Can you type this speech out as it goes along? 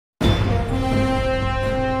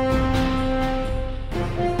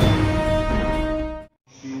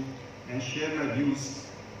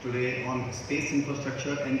today on space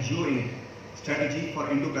infrastructure and Geointelligence strategy for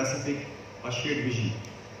Indo-Pacific, a shared vision.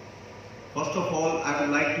 First of all, I would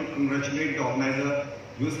like to congratulate the organizer,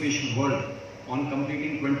 Geospatial World, on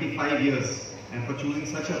completing 25 years and for choosing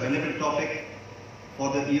such a relevant topic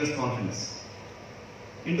for the year's conference.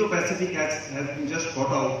 Indo-Pacific, as has been just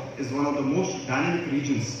brought out, is one of the most dynamic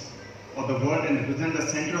regions of the world and represents the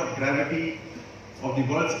center of gravity of the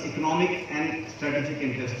world's economic and strategic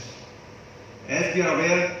interests. As we are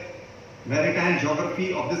aware, maritime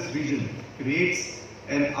geography of this region creates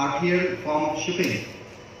an arterial form of shipping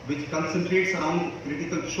which concentrates around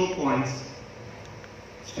critical choke points.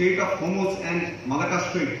 Strait of Hormuz and Malacca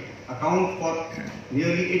Strait account for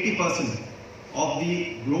nearly 80% of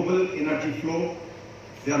the global energy flow.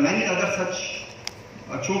 There are many other such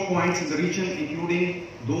choke points in the region, including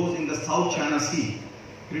those in the South China Sea,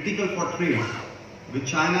 critical for trade with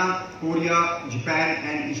China, Korea, Japan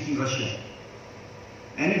and Eastern Russia.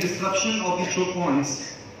 Any disruption of these choke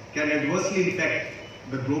points can adversely impact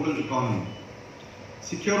the global economy.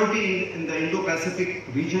 Security in the Indo-Pacific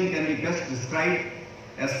region can be best described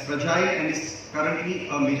as fragile and is currently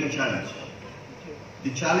a major challenge.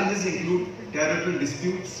 The challenges include territorial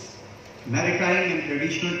disputes, maritime and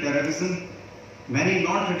traditional terrorism, many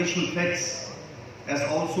non-traditional threats, as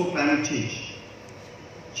also climate change.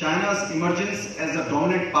 China's emergence as a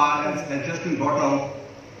dominant power, as has just been brought out,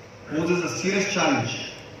 poses a serious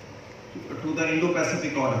challenge to the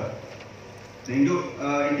Indo-Pacific order. The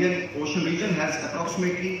Indian Ocean region has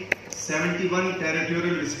approximately 71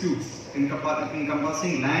 territorial disputes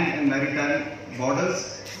encompassing land and maritime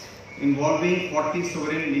borders involving 40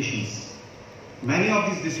 sovereign nations. Many of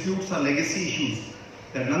these disputes are legacy issues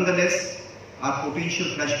that nonetheless are potential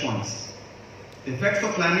flashpoints. The effects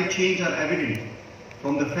of climate change are evident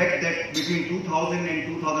from the fact that between 2000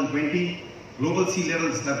 and 2020, global sea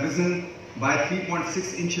levels have risen by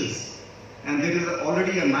 3.6 inches, and there is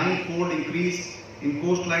already a 9-fold increase in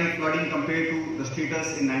coastline flooding compared to the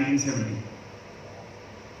status in 1970.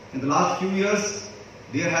 In the last few years,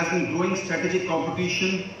 there has been growing strategic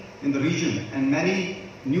competition in the region, and many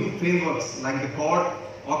new frameworks like the Quad,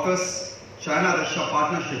 AUKUS, China-Russia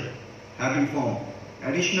partnership have been formed.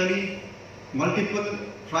 Additionally, multiple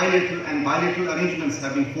trilateral and bilateral arrangements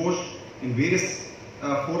have been forged in various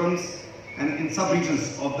forums and in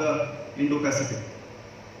sub-regions of the Indo-Pacific.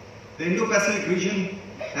 The Indo-Pacific region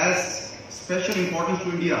has special importance to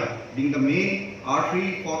India, being the main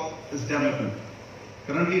artery for its development.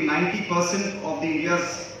 Currently, 90% of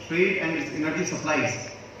India's trade and its energy supplies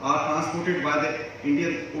are transported by the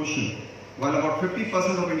Indian Ocean, while about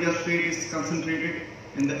 50% of India's trade is concentrated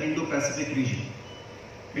in the Indo-Pacific region.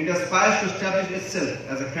 India aspires to establish itself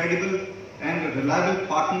as a credible and reliable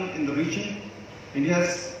partner in the region. India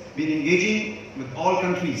has been engaging with all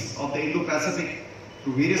countries of the Indo-Pacific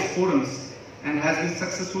through various forums and has been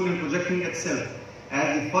successful in projecting itself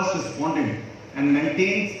as the first respondent and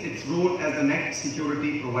maintains its role as a net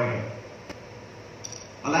security provider.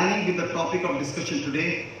 Aligning with the topic of discussion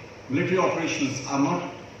today, military operations are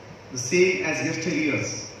not the same as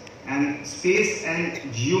yesteryears, and space and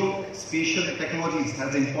geospatial technologies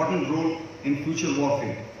has an important role in future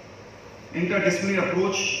warfare. Interdisciplinary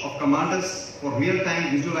approach of commanders for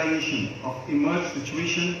real-time visualization of emerged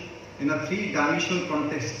situation in a three-dimensional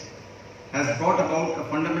context has brought about a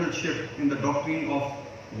fundamental shift in the doctrine of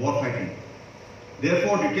warfighting.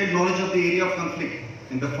 Therefore, detailed knowledge of the area of conflict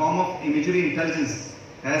in the form of imagery intelligence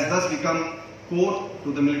has thus become core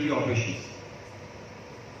to the military operations.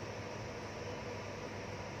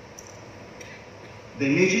 The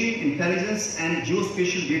imaging intelligence and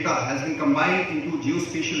geospatial data has been combined into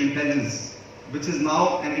geospatial intelligence, which is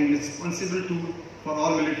now an indispensable tool for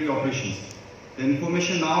all military operations. The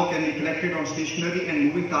information now can be collected on stationary and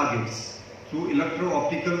moving targets through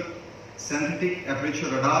electro-optical, synthetic aperture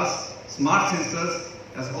radars, smart sensors,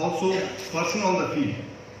 as also personnel on the field.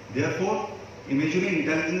 Therefore, imagery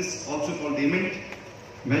intelligence, also called IMINT,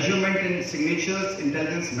 measurement and signatures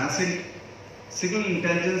intelligence, MASINT, signal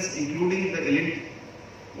intelligence, including the elite,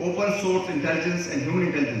 open source intelligence and human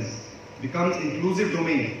intelligence, becomes inclusive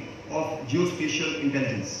domain of geospatial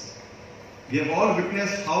intelligence. We have all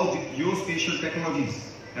witnessed how the geospatial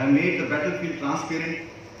technologies have made the battlefield transparent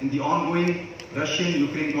in the ongoing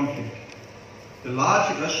Russian-Ukraine conflict. The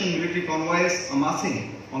large Russian military convoys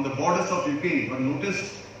amassing on the borders of Ukraine were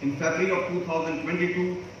noticed in February of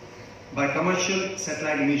 2022 by commercial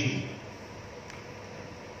satellite imaging.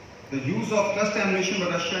 The use of cluster ammunition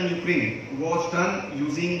by Russia and Ukraine was done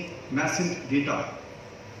using MASINT data.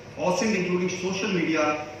 AVSM, including social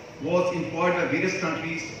media, was employed by various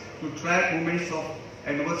countries to track movements of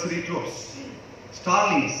adversary troops.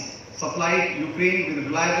 Starlinks supplied Ukraine with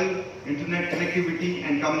reliable internet connectivity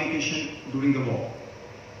and communication during the war.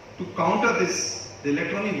 To counter this, the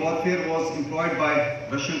electronic warfare was employed by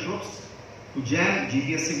Russian troops to jam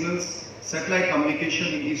GPS signals, satellite communication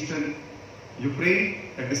in eastern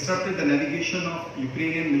Ukraine that disrupted the navigation of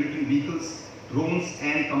Ukrainian military vehicles, drones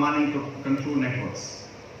and command and control networks.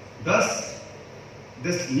 Thus,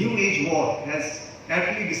 this new age war has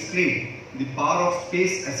aptly displayed the power of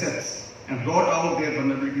space assets and brought out their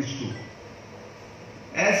vulnerabilities too.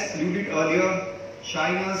 As alluded earlier,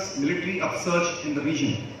 China's military upsurge in the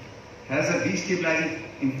region has a destabilizing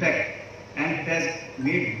impact and has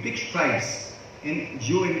made big strides in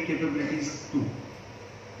geo capabilities too.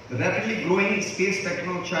 The rapidly growing space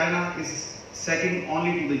spectrum of China is second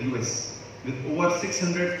only to the US, with over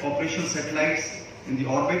 600 operational satellites in the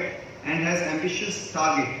orbit and has ambitious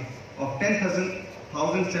target of 10,000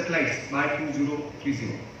 satellites by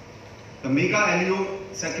 2030. The mega LEO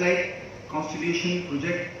satellite constellation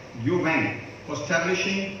project Geointelligence for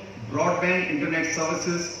establishing broadband internet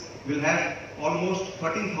services will have almost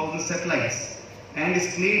 13,000 satellites and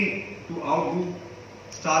is claimed to outdo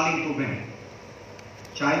Starlink program.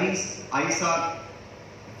 Chinese ISR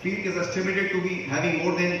fleet is estimated to be having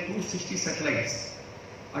more than 260 satellites,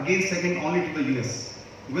 again second only to the US,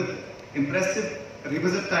 with impressive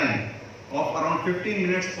revisit time of around 15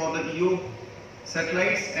 minutes for the EO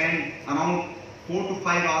satellites and around 4 to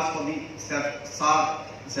 5 hours for the SAR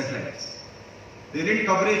satellites. The area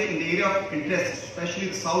coverage in the area of interest, especially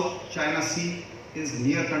the South China Sea, is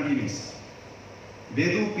near continuous.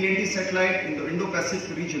 Beidou PNT satellite in the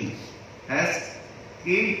Indo-Pacific region has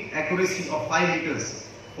aimed accuracy of 5 meters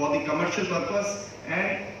for the commercial purpose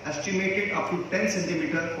and estimated up to 10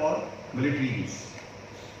 centimeters for military use.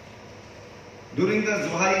 During the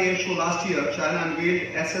Zhuhai Air Show last year, China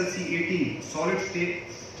unveiled SLC-18 solid-state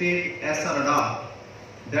SR radar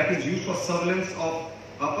that is used for surveillance of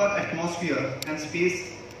upper atmosphere and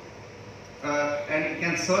space and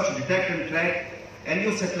can search, detect and track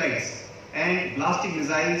LEO satellites and ballistic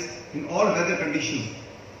missiles in all weather conditions,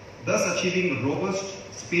 thus achieving robust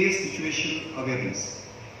space situation awareness.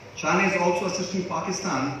 China is also assisting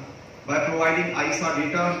Pakistan by providing ISR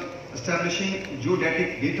data, establishing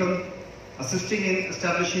geodetic data, assisting in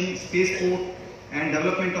establishing spaceport and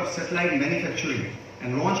development of satellite manufacturing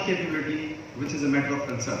and launch capability, which is a matter of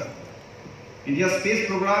concern. India's space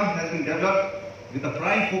program has been developed with a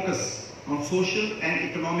prime focus on social and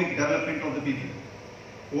economic development of the people.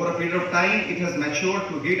 Over a period of time, it has matured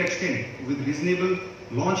to a great extent with reasonable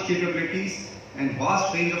launch capabilities and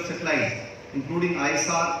vast range of satellites, including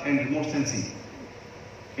ISR and remote sensing.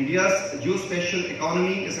 India's geospatial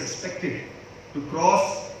economy is expected to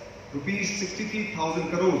cross rupees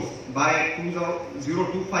 63,000 crores by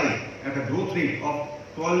 2025 at a growth rate of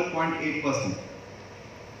 12.8%.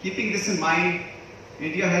 Keeping this in mind,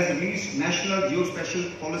 India has released National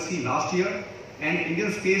Geospatial Policy last year and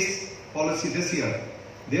Indian Space Policy this year,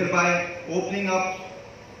 thereby opening up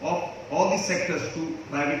of all these sectors to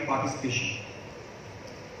private participation.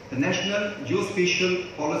 The National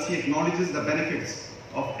Geospatial Policy acknowledges the benefits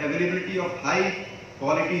of availability of high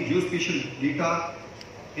quality geospatial data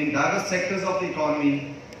in diverse sectors of the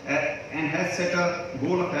economy and has set a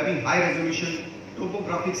goal of having high resolution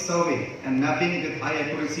topographic survey and mapping with high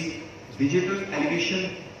accuracy digital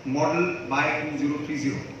elevation model by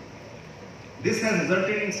 2030. This has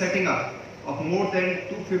resulted in setting up of more than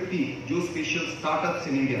 250 geospatial startups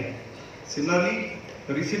in India. Similarly,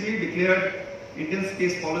 the recently declared Indian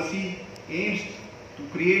Space Policy aims to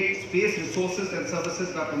create space resources and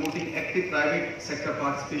services by promoting active private sector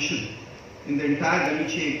participation in the entire value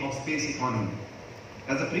chain of space economy.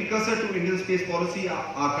 As a precursor to Indian Space Policy,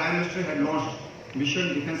 our Prime Minister had launched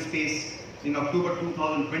Mission Defence Space in October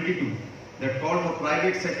 2022 that called for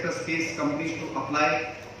private sector space companies to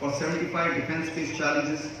apply for 75 defence space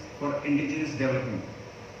challenges for indigenous development.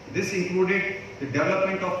 This included the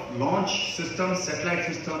development of launch system, satellite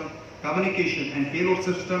system, communication and payload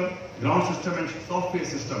system, ground system and software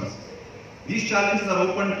systems. These challenges are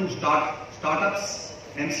open to startups,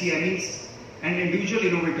 MCMEs and individual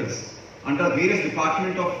innovators under various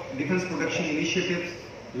Department of Defence Production initiatives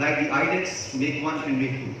like the IDEX, Make 1 and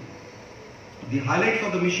Make 2. The highlight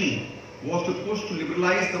of the mission was to push to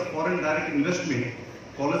liberalize the foreign direct investment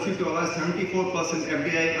policy to allow 74%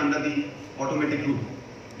 FDI under the automatic route.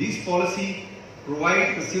 This policy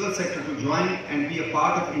provides the civil sector to join and be a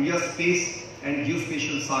part of India's space and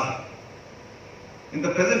geospatial saga. In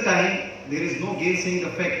the present time, there is no gainsaying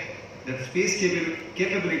the fact that space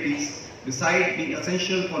capabilities, besides being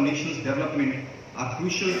essential for nation's development, are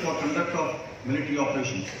crucial for conduct of military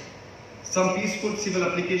operations. Some peaceful civil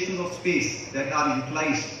applications of space that are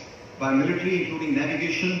utilized by military, including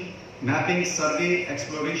navigation, mapping, survey,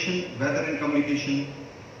 exploration, weather and communication.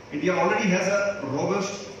 India already has a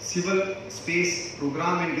robust civil space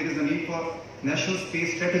program, and there is a need for national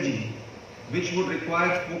space strategy, which would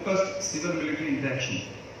require focused civil-military interaction.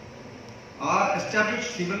 Our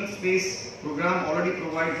established civil space program already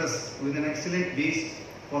provides us with an excellent base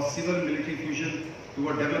for civil-military fusion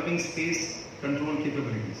toward developing space control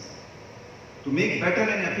capabilities. To make better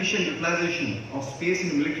and efficient utilization of space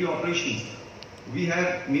in military operations, we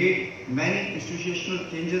have made many institutional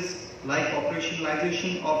changes like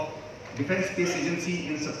operationalization of Defence Space Agency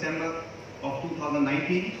in September of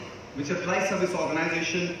 2019, which is a tri-service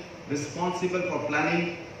organization responsible for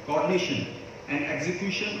planning, coordination and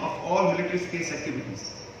execution of all military space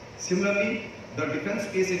activities. Similarly, the Defence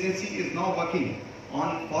Space Agency is now working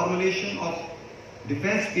on formulation of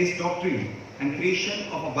defence space doctrine and creation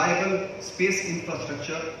of a viable space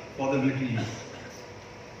infrastructure for the military use.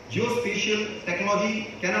 Geospatial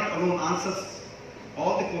technology cannot alone answer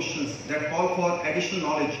all the questions that call for additional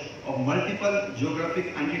knowledge of multiple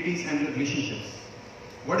geographic entities and their relationships.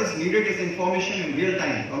 What is needed is information in real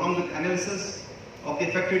time, along with analysis of the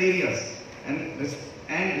affected areas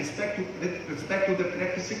with respect to the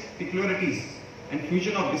characteristic peculiarities and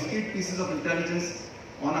fusion of discrete pieces of intelligence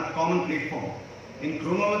on a common platform in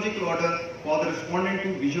chronological order for the respondent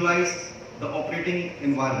to visualize the operating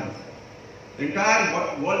environment. The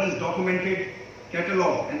entire world is documented,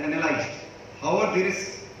 catalogued and analyzed. However,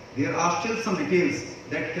 there are still some details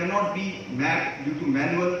that cannot be mapped due to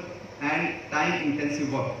manual and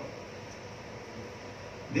time-intensive work.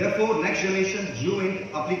 Therefore, next generation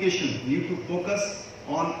GeoInt applications need to focus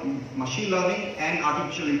on machine learning and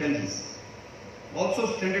artificial intelligence. Also,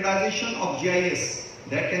 standardization of GIS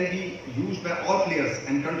that can be used by all players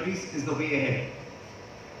and countries is the way ahead.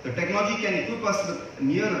 The technology can equip us with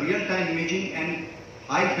near real-time imaging and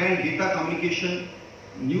high-band data communication.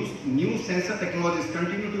 New sensor technologies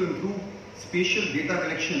continue to improve spatial data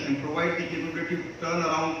collection and provide the capability to turn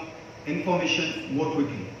around information more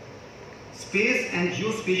quickly. Space and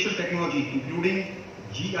geospatial technology, including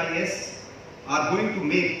GIS, are going to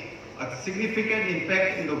make a significant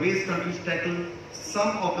impact in the ways countries tackle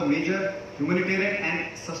some of the major humanitarian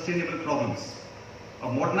and sustainable problems.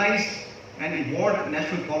 A modernized and evolved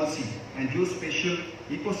national policy and geospatial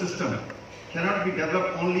ecosystem cannot be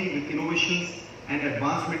developed only with innovations and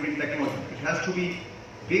advancement in technology. It has to be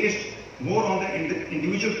based more on the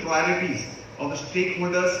individual priorities of the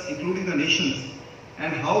stakeholders, including the nations,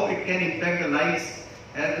 and how it can impact the lives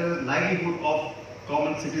and the livelihood of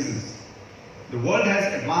common citizens. The world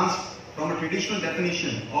has advanced from a traditional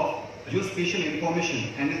definition of geospatial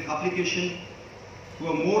information and its application to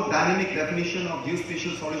a more dynamic definition of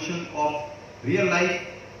geospatial solution of real-life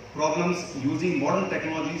problems using modern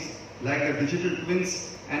technologies like the digital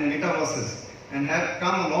twins and metaverses, and have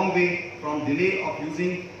come a long way from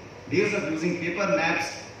days of using paper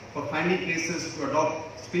maps for finding places to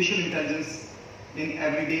adopt spatial intelligence in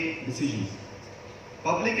everyday decisions.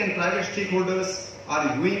 Public and private stakeholders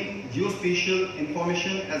are viewing geospatial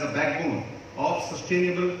information as a backbone of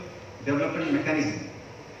sustainable development mechanism,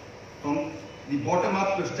 from the bottom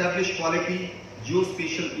up to establish quality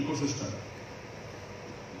geospatial ecosystem.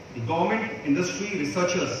 The government, industry,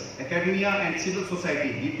 researchers, academia and civil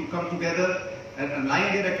society need to come together and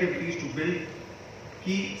align their activities to build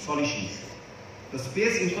key solutions. The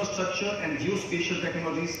space infrastructure and geospatial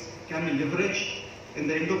technologies can be leveraged in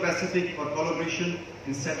the Indo-Pacific for collaboration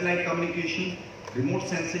in satellite communication, remote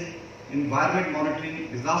sensing, environment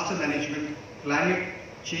monitoring, disaster management, climate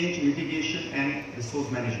change mitigation and resource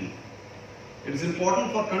management. It is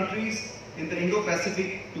important for countries in the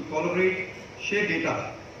Indo-Pacific to collaborate, share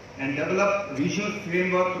data and develop regional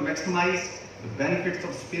framework to maximize the benefits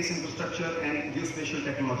of space infrastructure and geospatial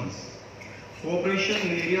technologies. Cooperation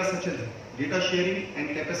in areas such as data sharing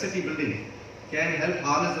and capacity building can help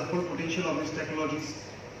harness the full potential of these technologies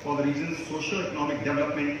for the region's socio-economic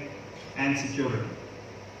development and security.